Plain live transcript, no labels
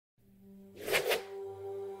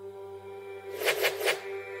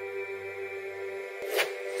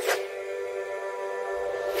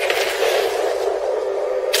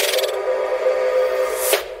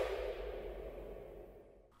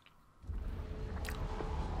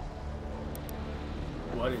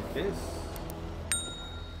what is this?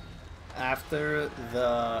 After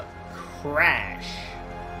the crash.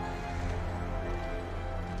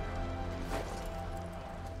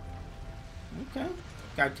 Okay.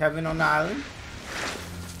 Got Kevin on the island.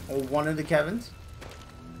 Or one of the Kevins.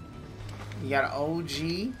 You got an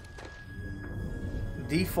OG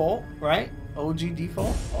default, right? OG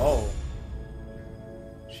default. Oh.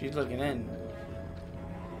 She's looking in.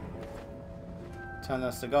 Telling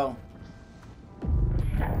us to go.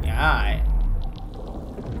 Yeah, alright.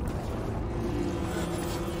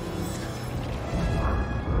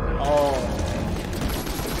 Oh.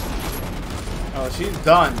 Oh, she's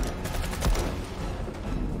done.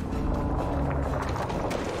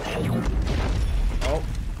 Oh.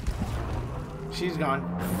 She's gone.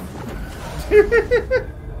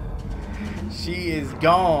 She is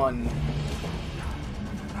gone.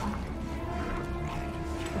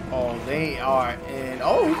 Oh, they are in.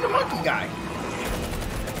 Oh, who's the monkey guy?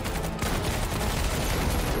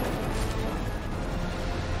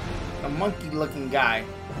 The monkey looking guy.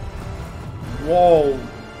 Whoa.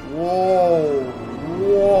 Whoa.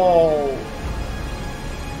 Whoa.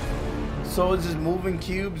 So it's just moving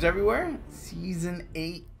cubes everywhere? Season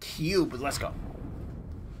 8 cube. Let's go.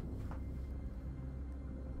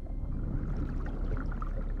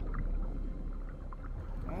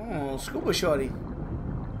 Oh, Scuba Shorty.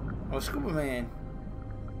 Oh, Scuba Man.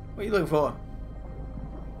 What are you looking for?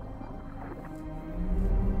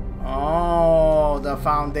 Oh, the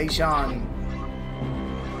foundation.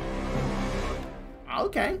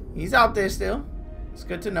 Okay, he's out there still. It's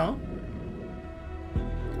good to know.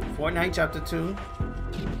 Fortnite Chapter 2.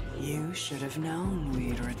 You should have known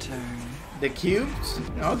we'd return. The cubes?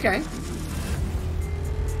 Okay.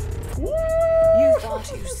 Woo! You thought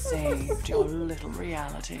you saved your little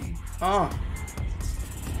reality. Oh.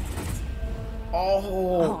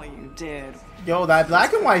 Oh, you did. Yo, that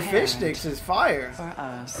black and white fish sticks is fire. For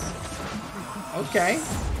us. Okay.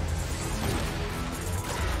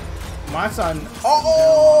 My son.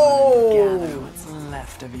 Oh! Gather what's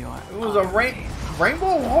left of your It was a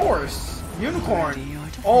rainbow horse. Unicorn.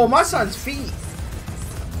 Oh, my son's feet.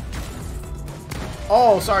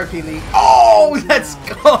 Oh, sorry, Peely. Oh, let's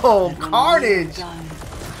go. Carnage.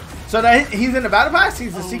 So that he's in the battle pass?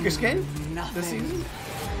 He's the secret skin this season?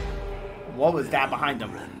 What was that behind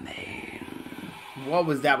him? What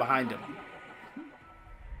was that behind him?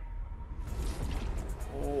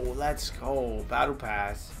 Oh, let's go. Battle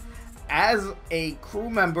pass. As a crew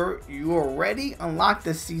member, you already unlocked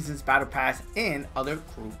this season's battle pass and other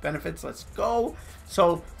crew benefits. Let's go.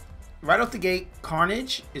 So, right off the gate,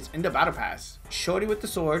 Carnage is in the battle pass. Shorty with the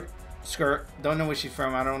sword, skirt. Don't know where she's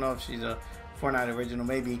from. I don't know if she's a Fortnite original,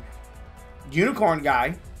 maybe. Unicorn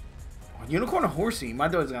guy. Unicorn or horsey. My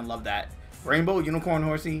daughter's gonna love that. Rainbow unicorn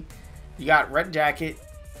horsey. You got red jacket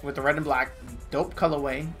with the red and black. Dope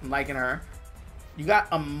colorway. I'm liking her. You got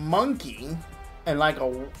a monkey and like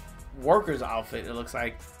a worker's outfit, it looks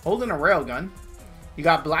like, holding a railgun. You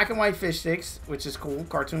got black and white fish sticks, which is cool.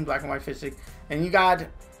 Cartoon black and white fish stick. And you got,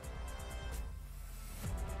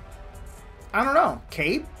 I don't know,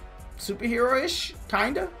 cape? Superhero-ish,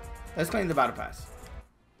 kinda. Let's claim the battle pass.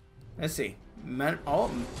 Let's see.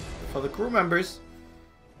 For the crew members.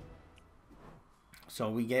 So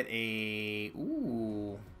we get a,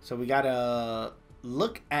 ooh. So we got to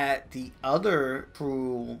look at the other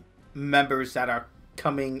crew members that are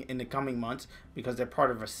coming in the coming months because they're part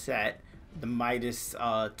of a set. The Midas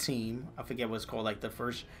team. I forget what it's called, like the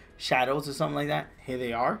first Shadows or something like that. Here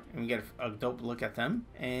they are. And we get a dope look at them.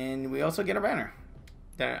 And we also get a banner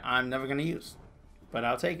that I'm never going to use. But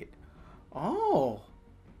I'll take it. Oh.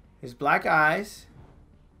 His black eyes.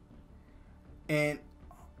 And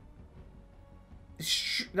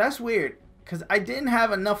that's weird. Because I didn't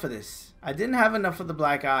have enough of this. I didn't have enough of the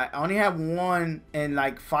black eye. I only have one and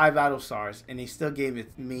like 5 battle stars. And he still gave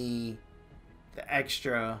it me the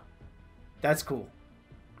extra. That's cool.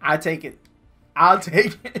 I'll take it. I'll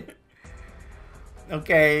take it.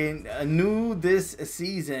 Okay. New this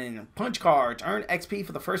season. Punch cards. Earn XP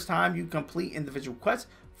for the first time you complete individual quests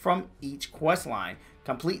from each quest line.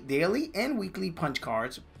 Complete daily and weekly punch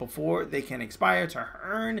cards before they can expire to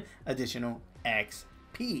earn additional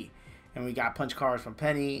XP. And we got punch cards from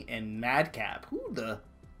Penny and Madcap.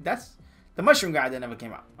 That's the mushroom guy that never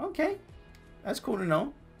came out. Okay. That's cool to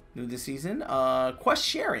know. New this season. Quest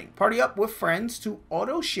sharing. Party up with friends to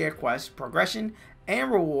auto share quests, progression,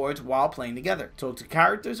 and rewards while playing together. Talk to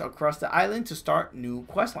characters across the island to start new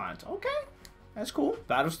quest lines. Okay. That's cool.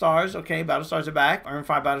 Battle stars. Okay, battle stars are back. Earn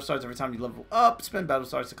 5 battle stars every time you level up. Spend battle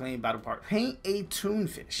stars to claim battle part. Paint a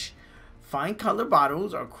toonfish. Find color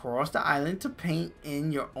bottles across the island to paint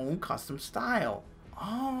in your own custom style.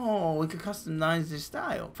 Oh, we could customize this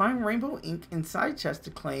style. Find rainbow ink inside chest to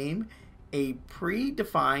claim a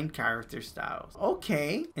predefined character styles.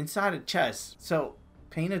 Okay, inside a chest. So,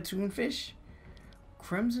 paint a toonfish.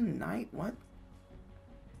 Crimson Knight, what?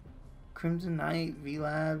 Crimson Knight,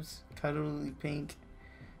 V-Labs, Cuddly Pink.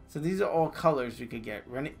 So these are all colors we could get.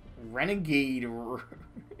 Renegade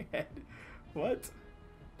Red. What?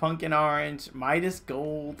 Pumpkin Orange, Midas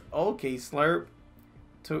Gold. Okay, Slurp.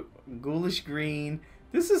 Ghoulish Green.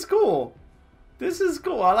 This is cool. This is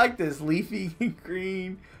cool. I like this. Leafy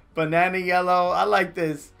Green. Banana Yellow. I like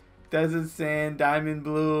this. Desert Sand. Diamond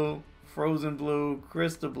Blue. Frozen Blue.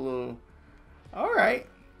 Crystal Blue. Alright.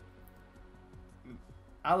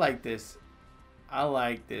 I like this. I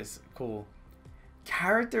like this. Cool.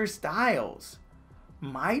 Character styles.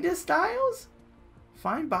 Midas styles?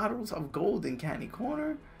 Find bottles of gold in Candy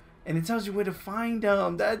Corner. And it tells you where to find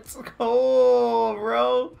them. That's cool,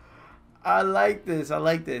 bro. I like this. I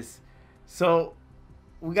like this. So,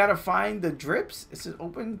 we got to find the drips. It says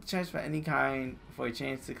open chest for any kind for a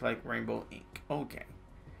chance to collect rainbow ink. Okay.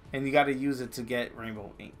 And you got to use it to get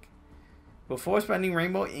rainbow ink. Before spending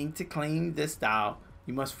rainbow ink to claim this style,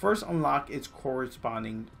 you must first unlock its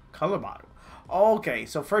corresponding color bottle. Okay,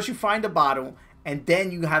 so first you find the bottle, and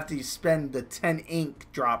then you have to spend the 10 ink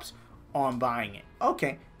drops on buying it.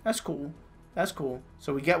 Okay, that's cool. That's cool.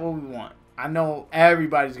 So we get what we want. I know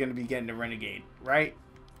everybody's going to be getting the Renegade, right?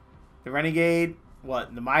 The Renegade,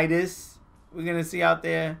 what? The Midas we're going to see out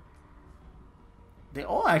there. They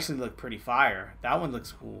all actually look pretty fire. That one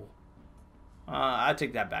looks cool. I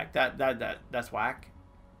take that back. That's whack.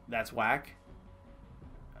 That's whack.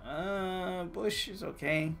 Bush is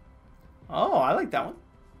okay. Oh, I like that one.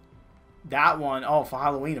 That one, oh, for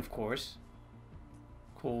Halloween, of course.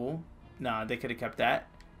 Cool. Nah, they could have kept that.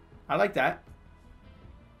 I like that.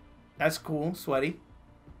 That's cool. Sweaty.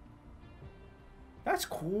 That's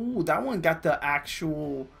cool. That one got the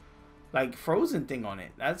actual, like, frozen thing on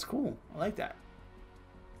it. That's cool. I like that.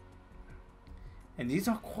 And these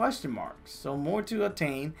are question marks. So more to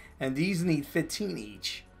attain. And these need 15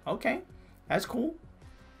 each. Okay. That's cool.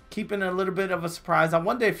 Keeping a little bit of a surprise. I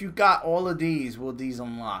wonder if you got all of these, will these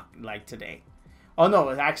unlock like today? Oh no,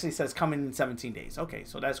 it actually says coming in 17 days. Okay,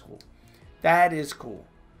 so that's cool. That is cool.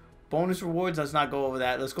 Bonus rewards, let's not go over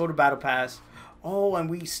that. Let's go to Battle Pass. Oh, and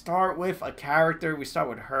we start with a character. We start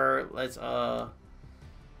with her. Let's ooh.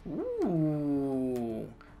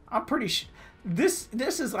 I'm pretty sure this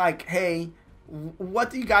is like, hey, what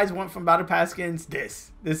do you guys want from Battle Pass skins?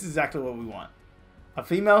 This is exactly what we want. A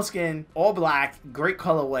female skin, all black, great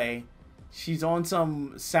colorway. She's on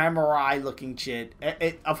some samurai looking shit.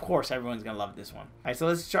 Of course, everyone's gonna love this one. Alright, so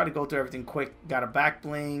let's try to go through everything quick. Got a back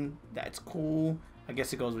bling. That's cool. I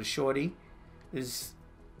guess it goes with Shorty. This is,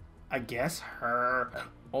 I guess, her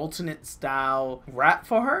alternate style wrap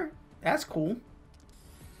for her. That's cool.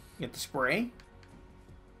 Get the spray.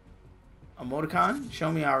 Emoticon. Show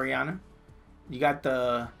me Ariana. You got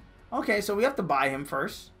the... Okay, so we have to buy him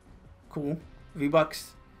first. Cool.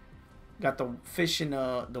 V-Bucks. Got the fish in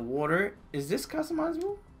the water. Is this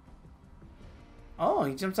customizable? Oh,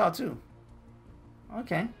 he jumps out too.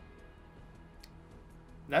 Okay.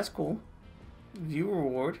 That's cool. View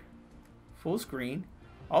reward. Full screen.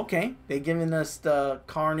 Okay. They're giving us the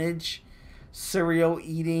Carnage, cereal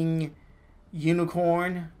eating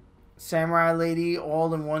unicorn, samurai lady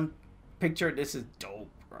all in one picture. This is dope,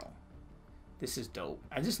 bro. This is dope.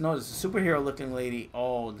 I just noticed a superhero looking lady.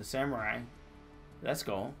 Oh, the samurai. Let's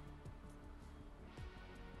go.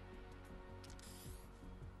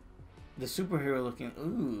 The superhero looking.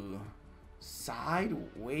 Ooh. Side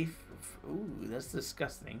waif. Ooh, that's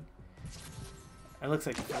disgusting. It looks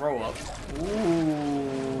like throw up.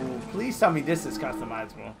 Ooh. Please tell me this is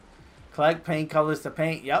customizable. Collect paint colors to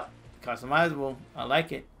paint. Yep. Customizable. I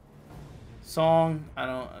like it. Song. I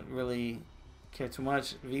don't really care too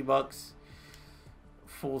much. V-Bucks.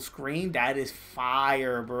 Full screen. That is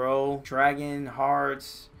fire, bro. Dragon,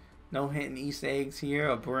 hearts. No hidden Easter eggs here.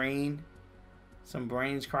 A brain. Some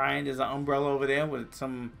brains crying. There's an umbrella over there with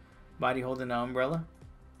somebody holding an umbrella.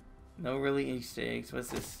 No really Easter eggs. What's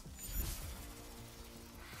this?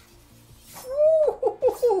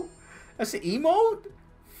 Ooh, that's an emote?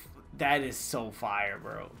 That is so fire,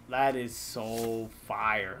 bro. That is so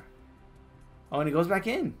fire. Oh, and it goes back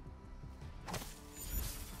in.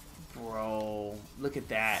 Bro, look at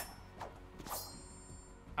that.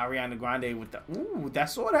 Ariana Grande with the... Ooh, that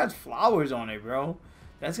sword has flowers on it, bro.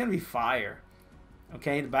 That's going to be fire.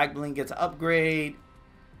 Okay, the back bling gets an upgrade.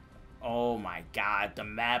 Oh my god, the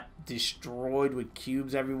map destroyed with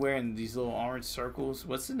cubes everywhere and these little orange circles.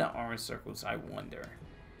 What's in the orange circles, I wonder?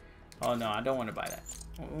 Oh no, I don't want to buy that.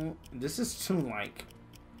 This is Toon-like.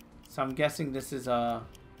 So I'm guessing this is the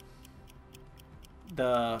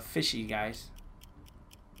fishy guys.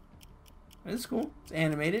 It's cool. It's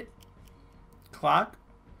animated. Clock.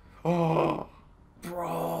 Oh,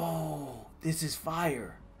 bro, this is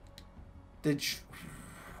fire. The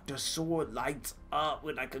sword lights up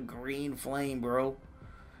with like a green flame, bro.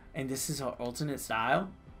 And this is her alternate style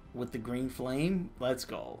with the green flame. Let's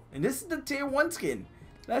go. And this is the tier 1 skin.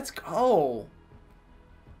 Let's go.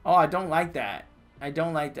 Oh, I don't like that. I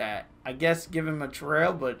don't like that. I guess give him a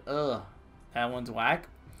trail, but that one's whack.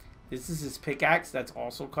 This is his pickaxe. That's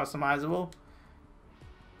also customizable.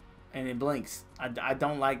 And it blinks. I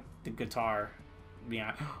don't like the guitar.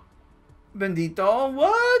 Yeah. Bendito,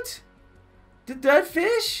 what? The dead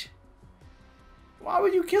fish? Why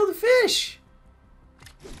would you kill the fish?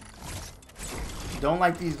 Don't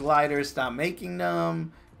like these gliders. Stop making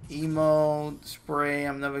them. Emo spray.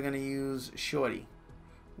 I'm never gonna use. Shorty.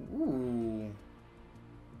 Ooh.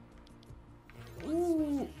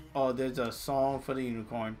 Ooh. Oh, there's a song for the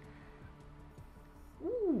unicorn.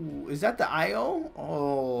 Ooh. Is that the IO?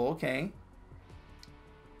 Oh, okay.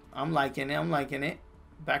 I'm liking it. I'm liking it.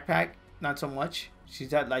 Backpack, not so much.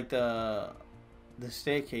 She's at like the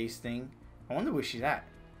staircase thing. I wonder where she's at.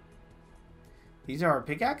 These are her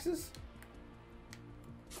pickaxes?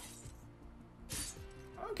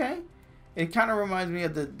 Okay. It kind of reminds me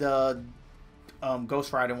of the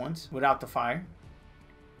Ghost Rider ones without the fire.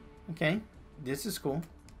 Okay. This is cool.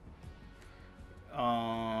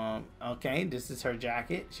 Okay. This is her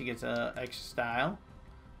jacket. She gets a extra style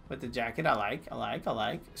with the jacket. I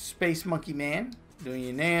like. Space Monkey Man. Doing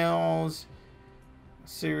your nails.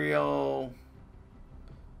 Cereal.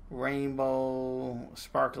 Rainbow.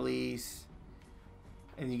 Sparklies.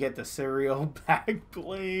 And you get the cereal back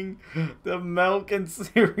bling, the milk and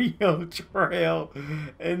cereal trail,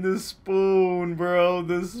 and the spoon, bro,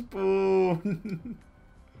 the spoon.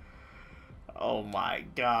 Oh my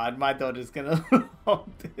god, my daughter's gonna love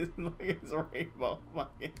this. Look at this rainbow.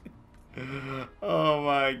 Oh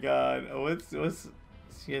my god. What's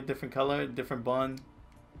she a different color, different bun?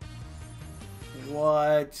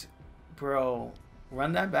 What? Bro,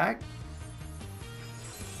 run that back.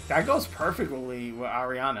 That goes perfectly with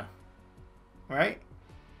Ariana, right?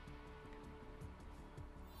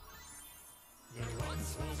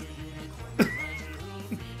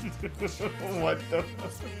 What the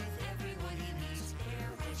fuck?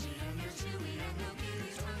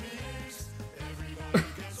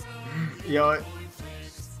 Yo,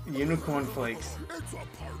 unicorn flakes. It's a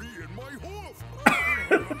party in my hoof.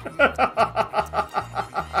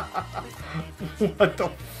 What the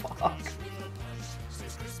fuck?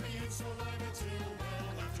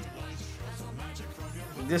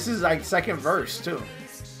 This is like second verse too.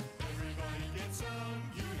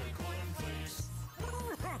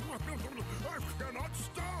 I cannot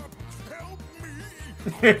stop. Help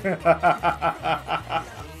me.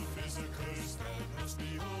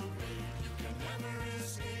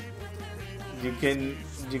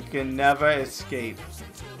 You can never escape.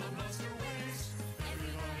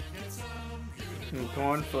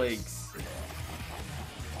 Cornflakes.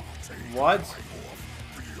 What?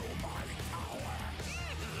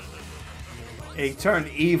 It turned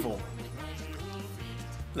evil.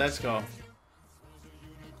 Let's go.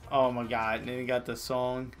 Oh my god. And then you got the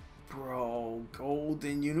song. Bro,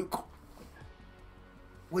 golden unicorn.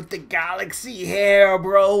 With the galaxy hair,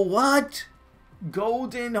 bro. What?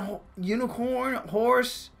 Golden unicorn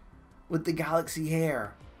horse with the galaxy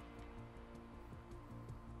hair.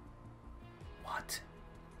 What?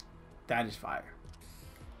 That is fire.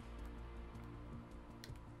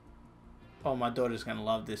 Oh, my daughter's gonna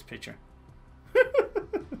love this picture.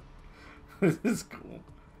 This is cool.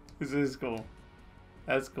 This is cool.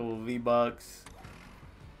 That's cool. V-Bucks.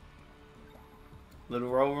 Little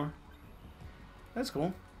Rover. That's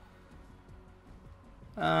cool.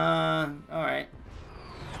 Alright.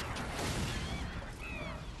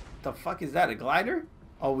 The fuck is that? A glider?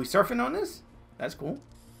 Oh, we surfing on this? That's cool.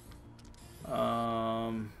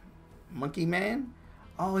 Monkey Man?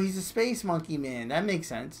 Oh, he's a space monkey man. That makes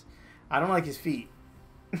sense. I don't like his feet.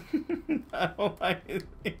 I don't like his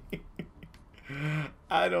feet.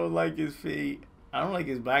 I don't like his feet. I don't like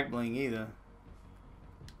his back bling either.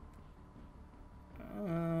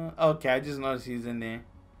 Okay, I just noticed he's in there.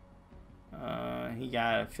 He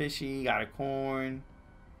got a fishy, he got a corn.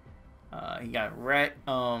 He got red.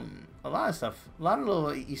 A lot of stuff. A lot of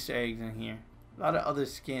little Easter eggs in here. A lot of other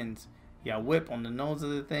skins. You got whip on the nose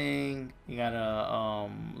of the thing. You got a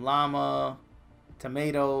llama.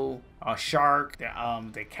 tomato, a shark,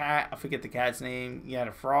 the cat. I forget the cat's name. You had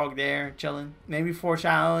a frog there chilling. Maybe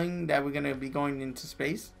foreshadowing that we're gonna be going into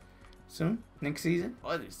space soon, next season.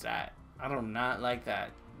 What is that? I do not like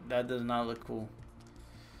that. That does not look cool.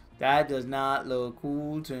 That does not look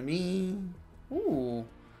cool to me. Ooh,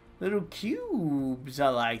 little cubes. I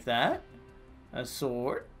like that. A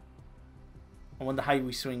sword. I wonder how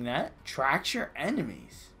we swing that. Tracks your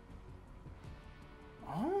enemies.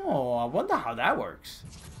 Oh, I wonder how that works.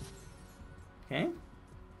 Okay.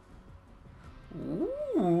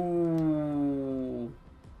 Ooh.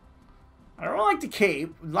 I don't like the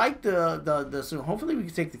cape. Like the suit. Hopefully we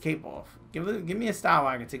can take the cape off. Give me a style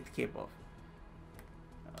where I can take the cape off.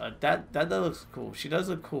 That looks cool. She does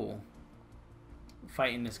look cool.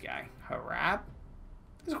 Fighting this guy. Her rap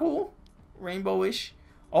is cool. Rainbowish.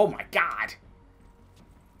 Oh my god.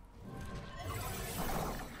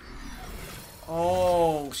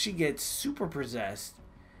 Oh, she gets super possessed.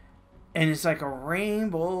 And it's like a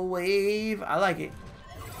rainbow wave. I like it.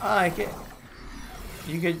 I like it.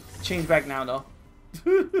 You could change back now,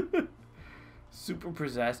 though. Super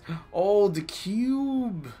possessed. Oh, the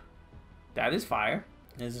cube. That is fire.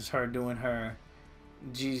 This is her doing her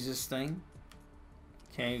Jesus thing.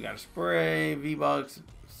 Okay, you got a spray, V-Bucks,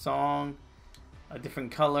 song, a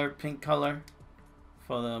different color, pink color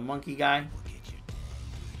for the monkey guy.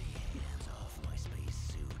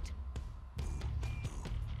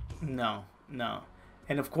 No, no.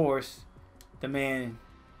 And of course, the man,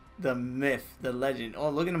 the myth, the legend.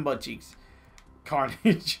 Oh, look at them butt cheeks.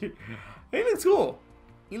 Carnage. He looks cool.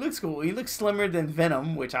 He looks cool. He looks slimmer than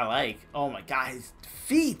Venom, which I like. Oh my god, his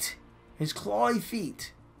feet. His clawy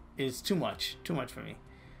feet is too much. Too much for me.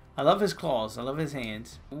 I love his claws. I love his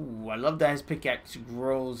hands. Ooh, I love that his pickaxe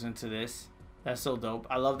grows into this. That's so dope.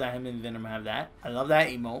 I love that him and Venom have that. I love that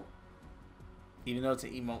emote. Even though it's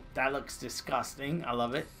an emote. That looks disgusting. I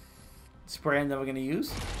love it. Spray I'm never going to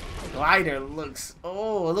use. The glider looks...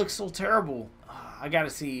 Oh, it looks so terrible. I got to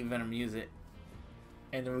see Venom use it.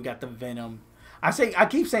 And then we got the Venom. I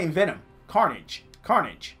keep saying Venom. Carnage.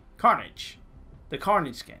 Carnage. Carnage. The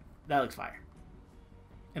Carnage skin. That looks fire.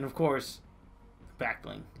 And of course, the back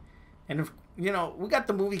bling. And if, you know, we got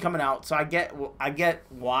the movie coming out, so I get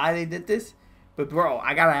why they did this. But bro,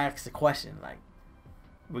 I gotta ask the question. Like,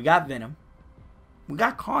 we got Venom. We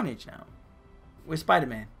got Carnage now. Where's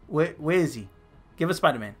Spider-Man? Where is he? Give us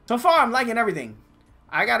Spider-Man. So far, I'm liking everything.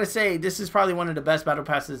 I gotta say, this is probably one of the best battle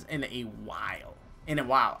passes in a while.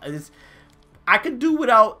 I could do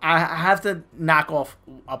without. I have to knock off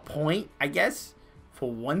a point, I guess,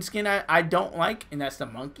 for one skin I don't like, and that's the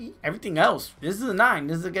monkey. Everything else, this is a 9.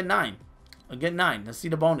 This is a good 9. A good 9. Let's see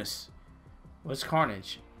the bonus. What's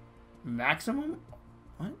Carnage? Maximum?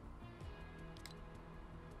 What?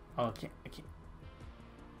 Oh, I can't.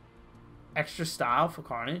 Extra style for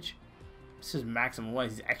Carnage. This is maximum. What?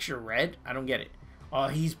 He's extra red? I don't get it. Oh,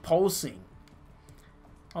 he's pulsing.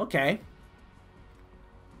 Okay.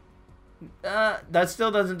 That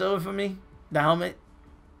still doesn't do it for me. The helmet.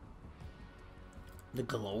 The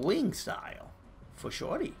glowing style. For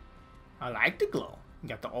shorty. I like the glow. You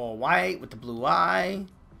got the all white with the blue eye.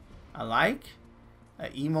 I like.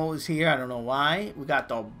 Emo is here. I don't know why. We got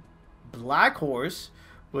the black horse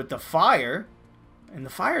with the fire. And the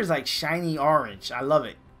fire is like shiny orange. I love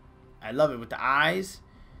it. I love it with the eyes.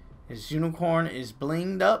 His unicorn is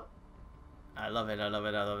blinged up. I love it. I love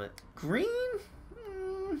it. I love it. Green?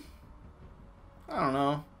 I don't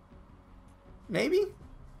know. Maybe?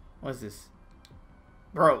 What's this?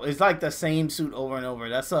 Bro, it's like the same suit over and over.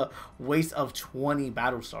 That's a waste of 20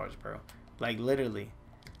 battle stars, bro. Like, literally.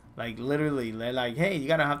 Like, literally. They're like, hey, you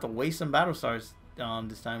gotta have to waste some battle stars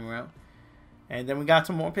this time around. And then we got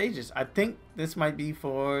some more pages. I think this might be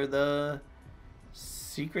for the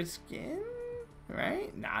secret skin,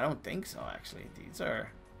 right? No, I don't think so, actually. These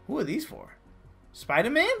are... Who are these for?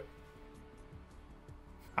 Spider-Man?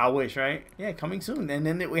 I wish, right? Yeah, coming soon. And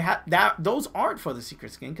then we have that. Those aren't for the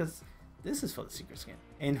secret skin, because this is for the secret skin.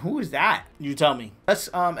 And who is that? You tell me. Let's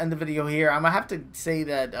end the video here. I'm gonna have to say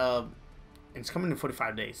that it's coming in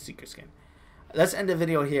 45 days, secret skin. Let's end the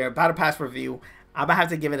video here. Battle Pass review. I'm gonna have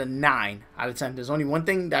to give it a 9 out of 10. There's only one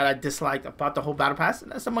thing that I disliked about the whole battle pass,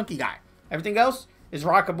 and that's the monkey guy. Everything else is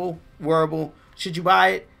rockable, wearable. Should you buy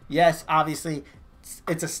it? Yes, obviously.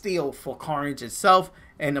 It's a steal for Carnage itself,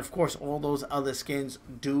 and of course all those other skins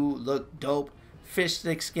do look dope. Fish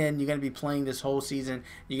stick skin, you're going to be playing this whole season.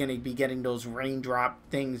 You're going to be getting those raindrop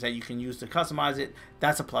things that you can use to customize it.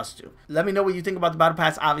 That's a plus too. Let me know what you think about the battle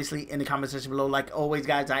pass, obviously, in the comment section below. Like always,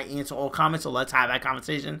 guys, I answer all comments, so let's have that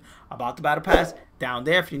conversation about the battle pass. down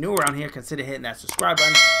there. If you're new around here, consider hitting that subscribe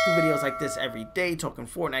button. Do videos like this every day, talking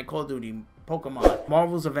Fortnite, Call of Duty, Pokemon,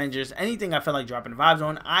 Marvel's Avengers, anything I feel like dropping vibes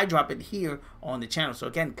on, I drop it here on the channel. So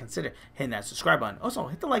again, consider hitting that subscribe button. Also,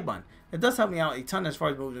 hit the like button. It does help me out a ton as far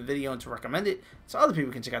as moving the video and to recommend it so other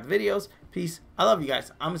people can check out the videos. Peace. I love you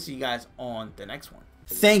guys. I'm going to see you guys on the next one.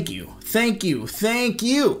 Thank you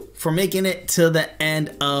for making it to the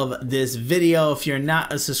end of this video. If you're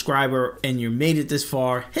not a subscriber and you made it this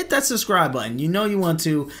far, hit that subscribe button. You know you want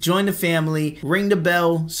to join the family, ring the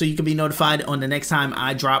bell so you can be notified on the next time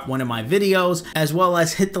I drop one of my videos, as well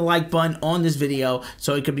as hit the like button on this video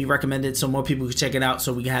so it could be recommended so more people can check it out,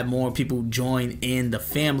 so we can have more people join in the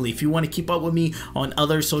family. If you want to keep up with me on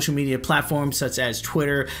other social media platforms such as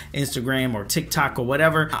Twitter, Instagram, or TikTok or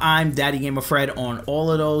whatever, I'm DaddyGamerFred on all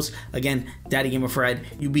of those. Again, DaddyGamerFred.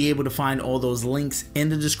 You'll be able to find all those links in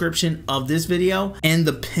the description of this video and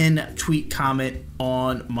the pinned tweet comment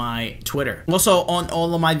on my Twitter. Also, on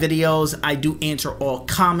all of my videos, I do answer all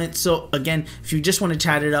comments. So again, if you just want to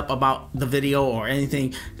chat it up about the video or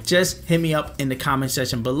anything, just hit me up in the comment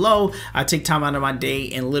section below. I take time out of my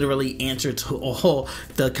day and literally answer to all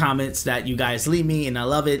the comments that you guys leave me, and I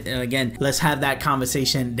love it. And again, let's have that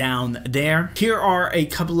conversation down there. Here are a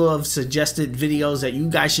couple of suggested videos that you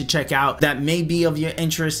guys should check out that may be of your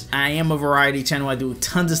interest. I am a variety channel. I do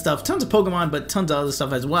tons of stuff, tons of Pokemon, but tons of other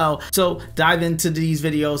stuff as well. So dive into these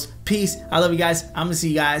videos. Peace. I love you guys. I'm gonna see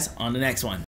you guys on the next one.